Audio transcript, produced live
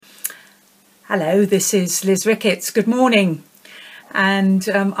Hello, this is Liz Ricketts. Good morning. And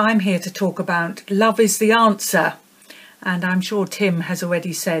I'm here to talk about love is the answer. And I'm sure Tim has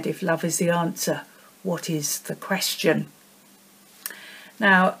already said, if love is the answer, what is the question?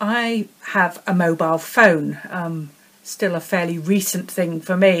 Now, I have a mobile phone, still a fairly recent thing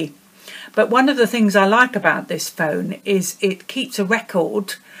for me. But one of the things I like about this phone is it keeps a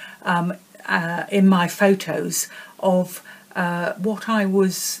record in my photos of what I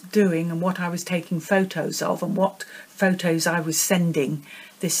was doing and what I was taking photos of and what photos I was sending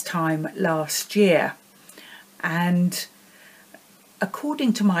this time last year. And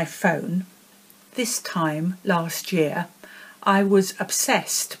according to my phone, this time last year, I was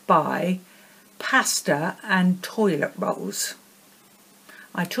obsessed by pasta and toilet rolls.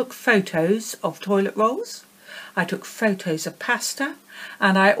 I took photos of toilet rolls, I took photos of pasta,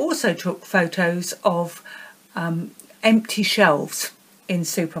 and I also took photos of empty shelves in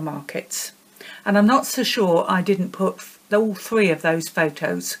supermarkets. And I'm not so sure I didn't put all three of those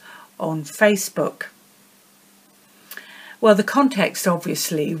photos on Facebook. Well, the context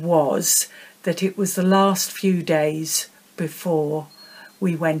obviously was that it was the last few days before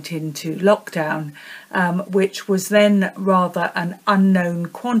we went into lockdown, which was then rather an unknown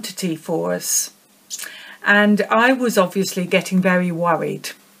quantity for us. And I was obviously getting very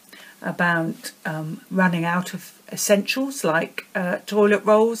worried about running out of essentials like toilet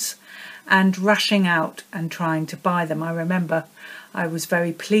rolls and rushing out and trying to buy them. I remember I was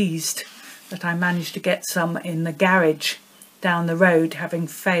very pleased that I managed to get some in the garage down the road, having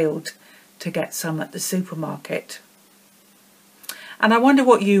failed to get some at the supermarket. And I wonder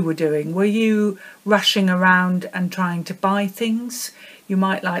what you were doing. Were you rushing around and trying to buy things? You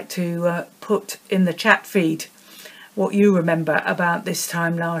might like to put in the chat feed what you remember about this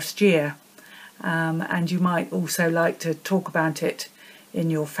time last year. And you might also like to talk about it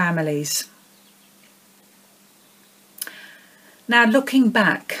in your families. Now, looking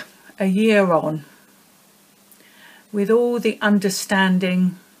back a year on, with all the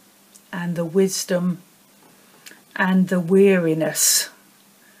understanding and the wisdom and the weariness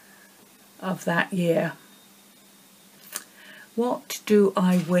of that year, what do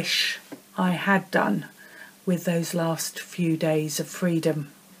I wish I had done with those last few days of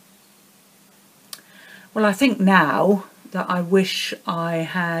freedom? Well, I think now that I wish I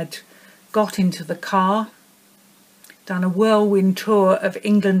had got into the car, done a whirlwind tour of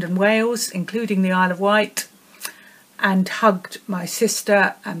England and Wales, including the Isle of Wight, and hugged my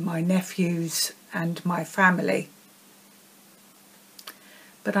sister and my nephews and my family.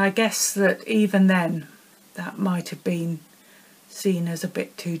 But I guess that even then, that might have been seen as a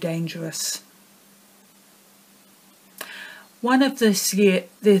bit too dangerous. One of the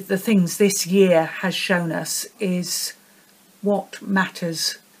things this year has shown us is what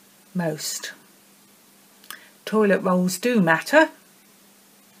matters most. Toilet rolls do matter,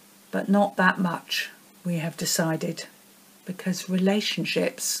 but not that much, we have decided, because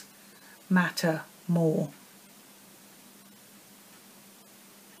relationships matter more.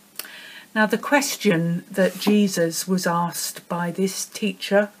 Now, the question that Jesus was asked by this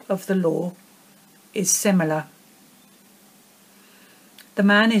teacher of the law is similar. The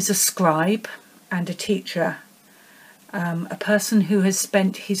man is a scribe and a teacher, a person who has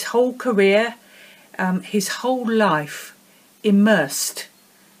spent his whole career, his whole life immersed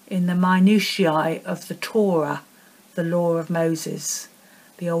in the minutiae of the Torah, the law of Moses,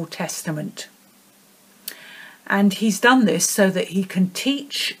 the Old Testament. And he's done this so that he can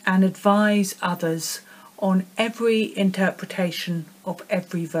teach and advise others on every interpretation of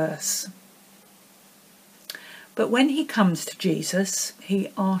every verse. But when he comes to Jesus, he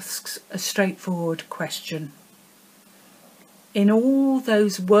asks a straightforward question. In all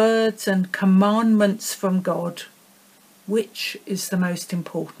those words and commandments from God, which is the most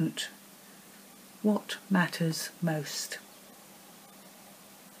important? What matters most?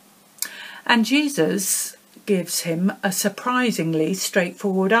 And Jesus gives him a surprisingly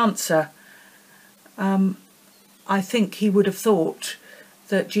straightforward answer. I think he would have thought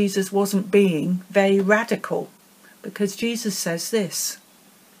that Jesus wasn't being very radical, because Jesus says this: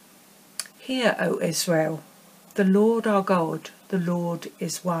 "Hear, O Israel, the Lord our God, the Lord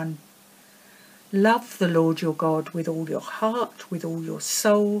is one. Love the Lord your God with all your heart, with all your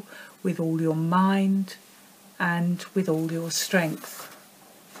soul, with all your mind, and with all your strength.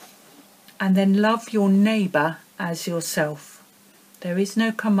 And then love your neighbour as yourself. There is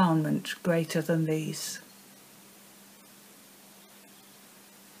no commandment greater than these."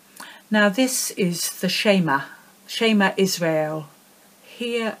 Now this is the Shema Israel.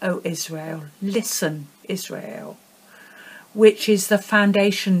 Hear, O Israel, listen, Israel. which is the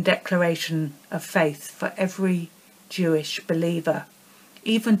foundation declaration of faith for every Jewish believer,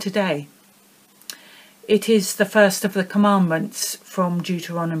 even today. It is the first of the commandments from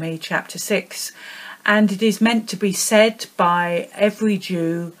Deuteronomy chapter 6, and it is meant to be said by every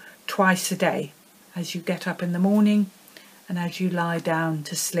Jew twice a day, as you get up in the morning and as you lie down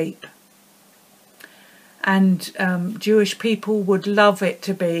to sleep. And Jewish people would love it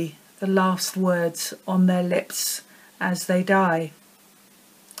to be the last words on their lips as they die.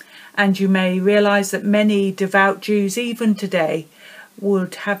 And you may realise that many devout Jews, even today,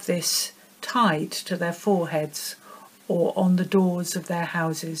 would have this tied to their foreheads or on the doors of their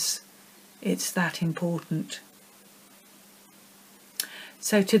houses. It's that important.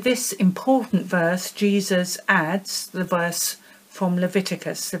 So to this important verse, Jesus adds the verse from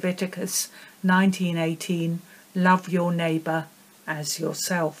Leviticus 19:18, love your neighbour as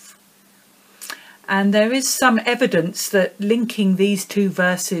yourself. And there is some evidence that linking these two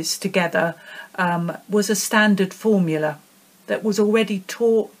verses together was a standard formula that was already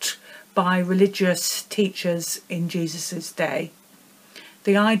taught by religious teachers in Jesus' day.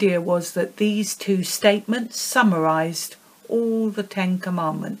 The idea was that these two statements summarised all the 10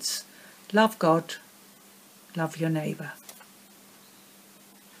 commandments. Love God, love your neighbour.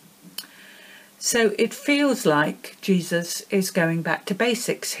 So it feels like Jesus is going back to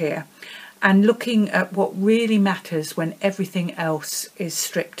basics here and looking at what really matters when everything else is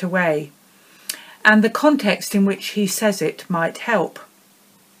stripped away. And the context in which he says it might help.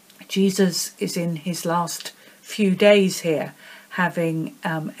 Jesus is in his last few days here, having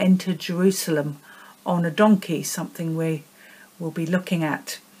entered Jerusalem on a donkey, something we will be looking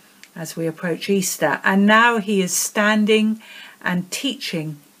at as we approach Easter. And now he is standing and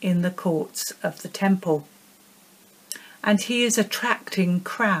teaching in the courts of the temple. And he is attracting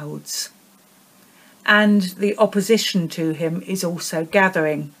crowds. And the opposition to him is also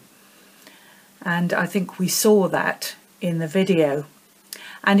gathering. And I think we saw that in the video.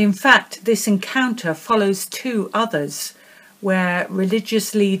 And in fact, this encounter follows 2 others where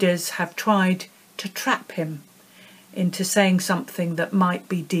religious leaders have tried to trap him into saying something that might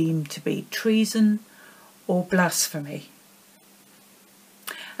be deemed to be treason or blasphemy.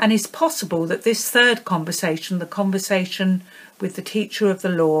 And it's possible that this third conversation, the conversation with the teacher of the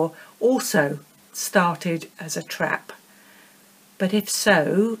law, also started as a trap. But if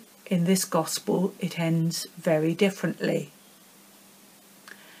so, in this gospel, it ends very differently.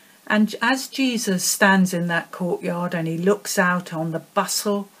 And as Jesus stands in that courtyard and he looks out on the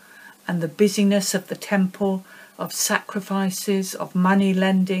bustle and the busyness of the temple, of sacrifices, of money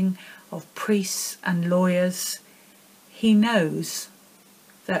lending, of priests and lawyers, he knows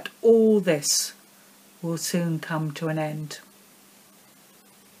that all this will soon come to an end.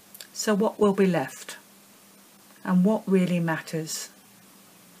 So what will be left? And what really matters?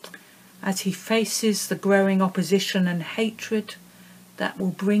 As he faces the growing opposition and hatred that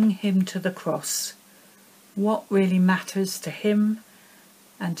will bring him to the cross, what really matters to him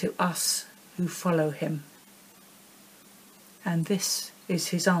and to us who follow him? And this is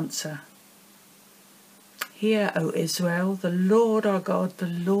his answer. Hear, O Israel, the Lord our God, the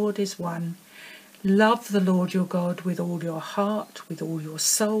Lord is one. Love the Lord your God with all your heart, with all your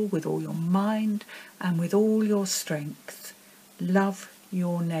soul, with all your mind, and with all your strength. Love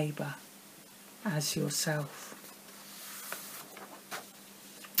your neighbour as yourself.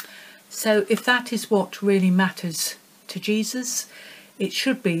 So if that is what really matters to Jesus, it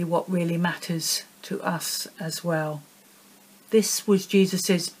should be what really matters to us as well. This was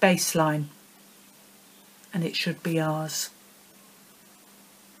Jesus's baseline, and it should be ours.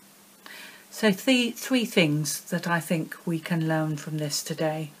 So three things that I think we can learn from this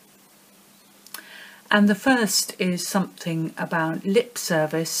today. And the first is something about lip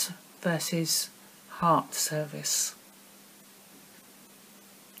service versus heart service.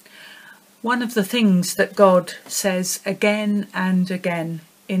 One of the things that God says again and again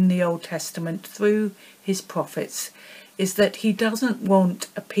in the Old Testament through his prophets is that he doesn't want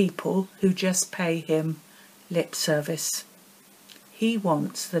a people who just pay him lip service. He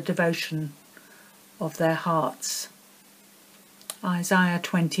wants the devotion of their hearts. Isaiah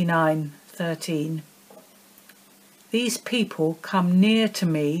 29:13. These people come near to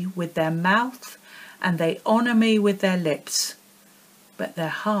me with their mouth and they honour me with their lips, but their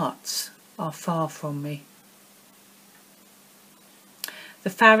hearts are far from me. The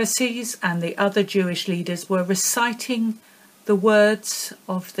Pharisees and the other Jewish leaders were reciting the words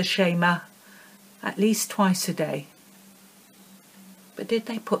of the Shema at least twice a day. But did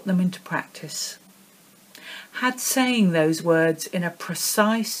they put them into practice? Had saying those words in a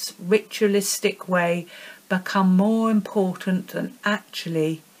precise, ritualistic way become more important than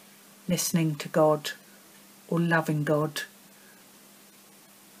actually listening to God or loving God.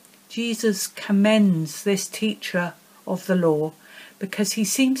 Jesus commends this teacher of the law because he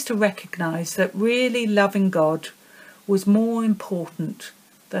seems to recognise that really loving God was more important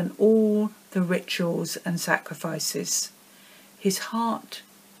than all the rituals and sacrifices. His heart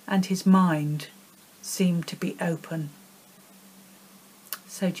and his mind seemed to be open.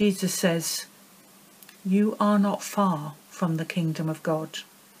 So Jesus says, "You are not far from the kingdom of God."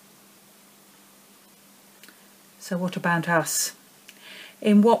 So what about us?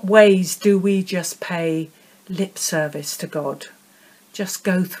 In what ways do we just pay lip service to God? Just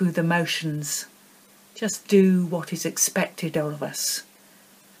go through the motions? Just do what is expected of us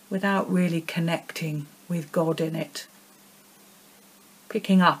without really connecting with God in it?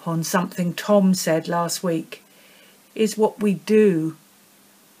 Picking up on something Tom said last week, is what we do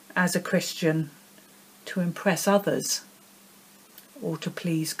as a Christian to impress others or to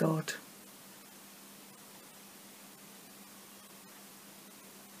please God?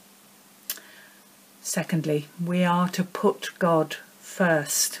 Secondly, we are to put God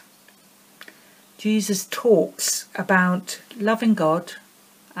first. Jesus talks about loving God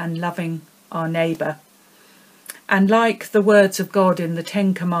and loving our neighbour. And like the words of God in the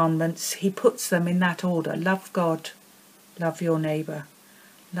Ten Commandments, he puts them in that order. Love God, love your neighbour.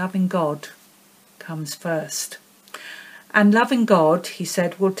 Loving God comes first. And loving God, he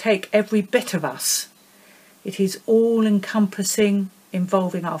said, will take every bit of us. It is all-encompassing,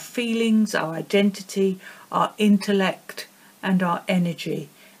 involving our feelings, our identity, our intellect and our energy.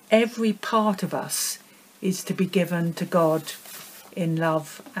 Every part of us is to be given to God in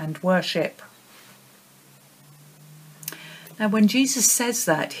love and worship. Now, when Jesus says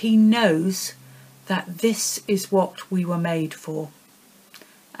that, he knows that this is what we were made for.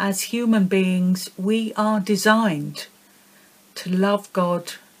 As human beings, we are designed to love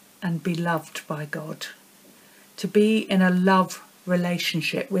God and be loved by God, to be in a love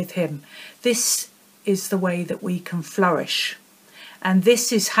relationship with him. This is the way that we can flourish, and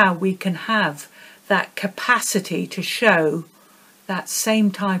this is how we can have that capacity to show that same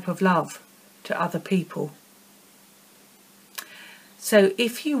type of love to other people. So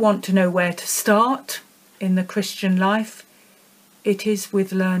if you want to know where to start in the Christian life, it is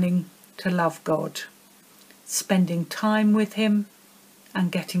with learning to love God, spending time with him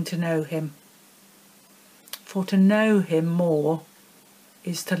and getting to know him. For to know him more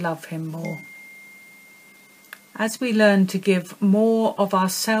is to love him more. As we learn to give more of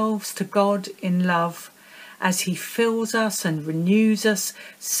ourselves to God in love, as he fills us and renews us,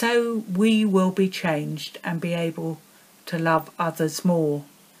 so we will be changed and be able to love others more.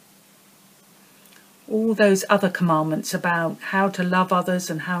 All those other commandments about how to love others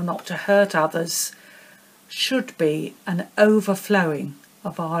and how not to hurt others should be an overflowing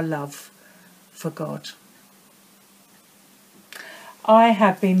of our love for God. I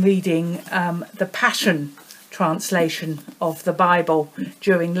have been reading the Passion translation of the Bible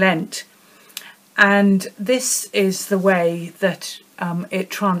during Lent, and this is the way that it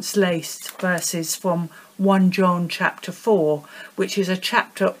translates verses from 1 John chapter 4, which is a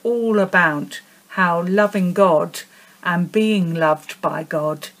chapter all about how loving God and being loved by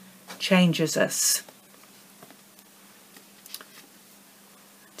God changes us.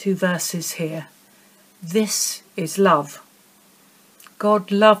 2 verses here. This is love.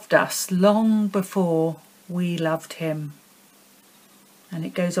 God loved us long before we loved him. And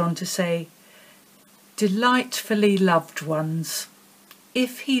it goes on to say, delightfully loved ones,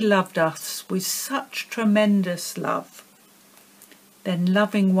 if he loved us with such tremendous love, then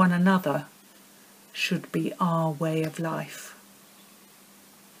loving one another should be our way of life.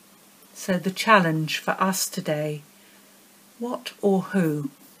 So the challenge for us today, what or who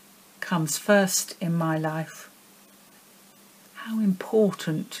comes first in my life? How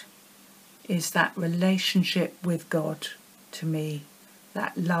important is that relationship with God to me,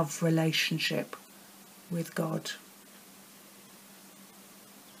 that love relationship with God?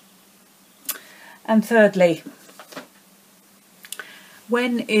 And thirdly,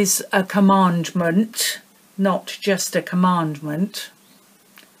 when is a commandment not just a commandment?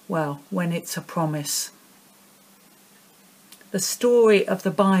 Well, when it's a promise. The story of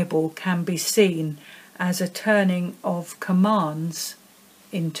the Bible can be seen as a turning of commands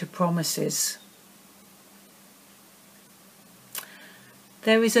into promises.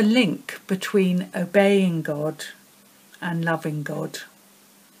 There is a link between obeying God and loving God.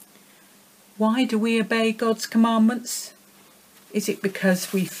 Why do we obey God's commandments? Is it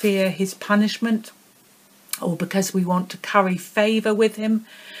because we fear his punishment, or because we want to curry favour with him,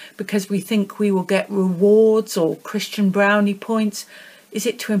 because we think we will get rewards or Christian brownie points? Is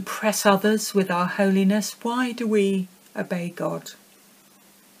it to impress others with our holiness? Why do we obey God?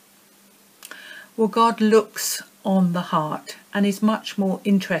 Well, God looks on the heart and is much more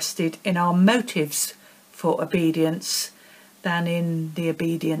interested in our motives for obedience than in the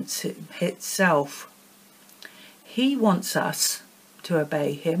obedience itself. He wants us to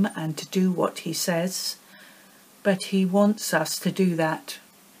obey him and to do what he says, but he wants us to do that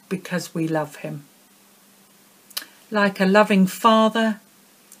because we love him. Like a loving father,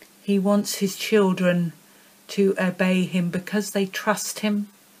 he wants his children to obey him because they trust him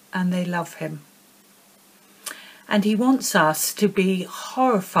and they love him. And he wants us to be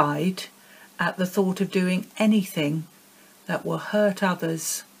horrified at the thought of doing anything that will hurt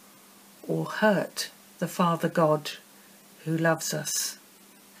others or hurt the Father God who loves us.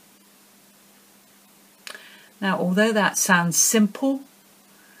 Now, although that sounds simple,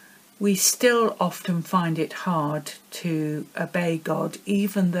 we still often find it hard to obey God,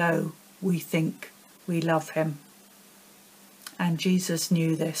 even though we think we love him. And Jesus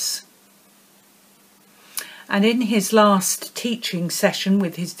knew this. And in his last teaching session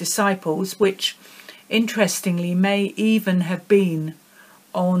with his disciples, which interestingly may even have been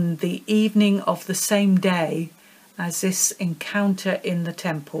on the evening of the same day as this encounter in the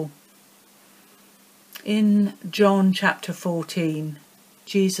temple, in John chapter 14,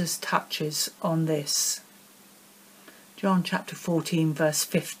 Jesus touches on this. John chapter 14 verse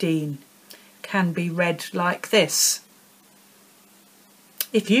 15 can be read like this: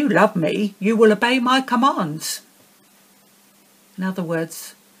 "If you love me, you will obey my commands." In other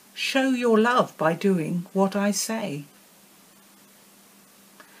words, show your love by doing what I say.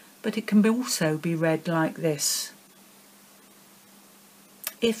 But it can also be read like this: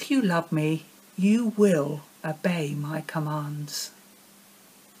 "If you love me, you will obey my commands."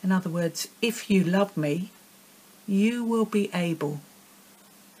 In other words, if you love me, you will be able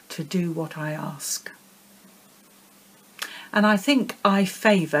to do what I ask. And I think I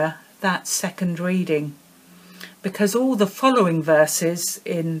favour that second reading, because all the following verses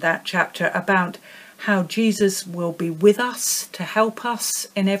in that chapter about how Jesus will be with us to help us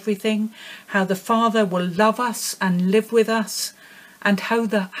in everything, how the Father will love us and live with us, and how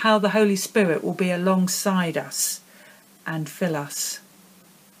the Holy Spirit will be alongside us and fill us.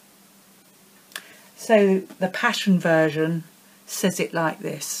 So the Passion Version says it like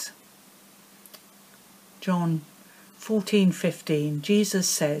this. John 14:15, Jesus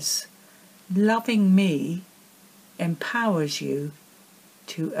says, "Loving me empowers you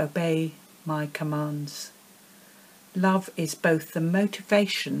to obey my commands." Love is both the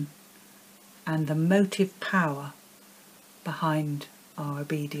motivation and the motive power behind our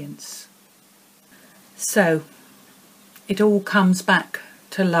obedience. So it all comes back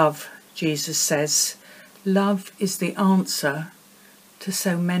to love, Jesus says. Love is the answer to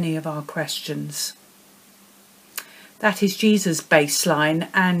so many of our questions. That is Jesus' baseline,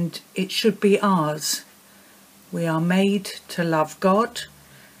 and it should be ours. We are made to love God,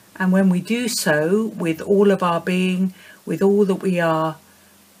 and when we do so with all of our being, with all that we are,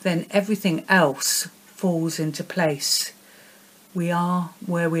 then everything else falls into place. We are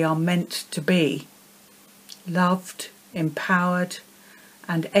where we are meant to be, loved, empowered,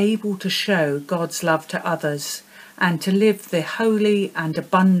 and able to show God's love to others and to live the holy and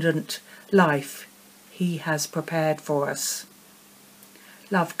abundant life he has prepared for us.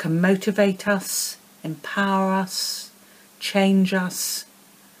 Love can motivate us, empower us, change us,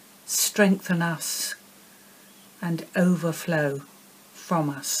 strengthen us, and overflow from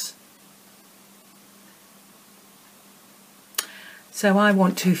us. So I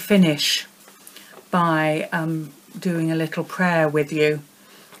want to finish by doing a little prayer with you.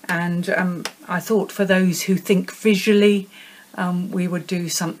 And I thought for those who think visually, we would do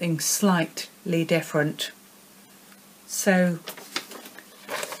something slightly different. So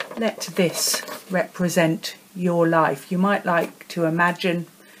let this represent your life. You might like to imagine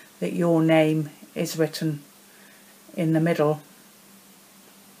that your name is written in the middle.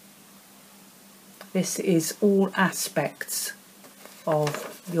 This is all aspects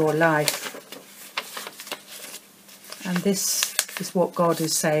of your life. And this is what God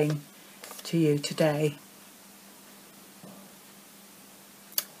is saying to you today.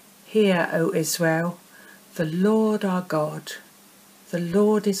 Hear, O Israel, the Lord our God, the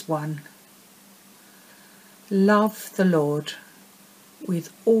Lord is one. Love the Lord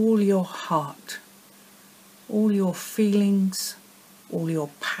with all your heart, all your feelings, all your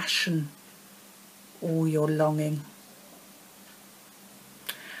passion, all your longing.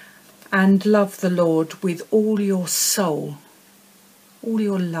 And love the Lord with all your soul, all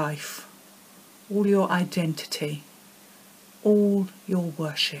your life, all your identity, all your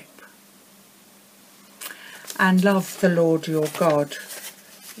worship. And love the Lord your God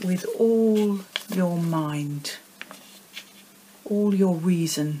with all your mind, all your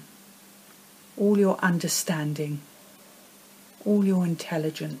reason, all your understanding, all your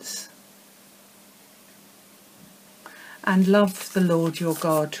intelligence. And love the Lord your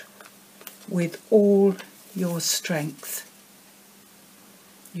God with all your strength,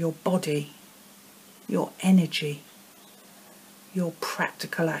 your body, your energy, your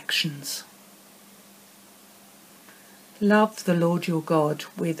practical actions. Love the Lord your God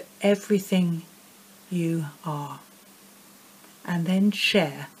with everything you are, and then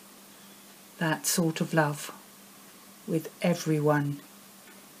share that sort of love with everyone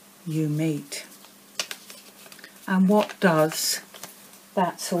you meet. And what does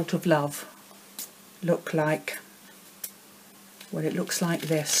that sort of love look like? Well, it looks like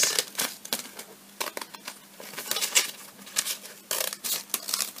this.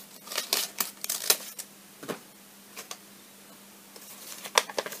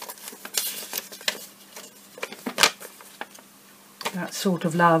 That sort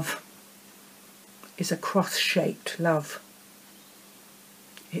of love is a cross-shaped love.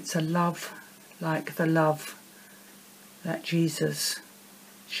 It's a love like the love that Jesus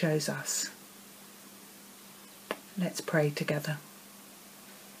shows us. Let's pray together.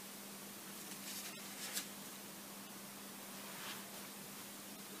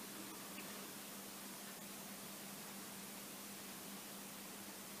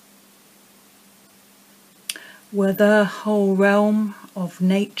 Were the whole realm of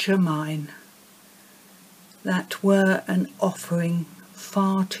nature mine, that were an offering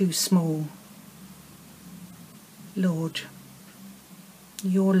far too small, Lord,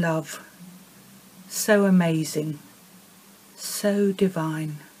 your love, so amazing, so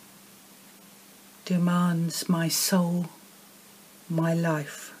divine, demands my soul, my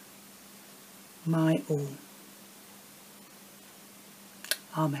life, my all.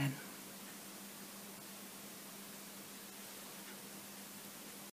 Amen.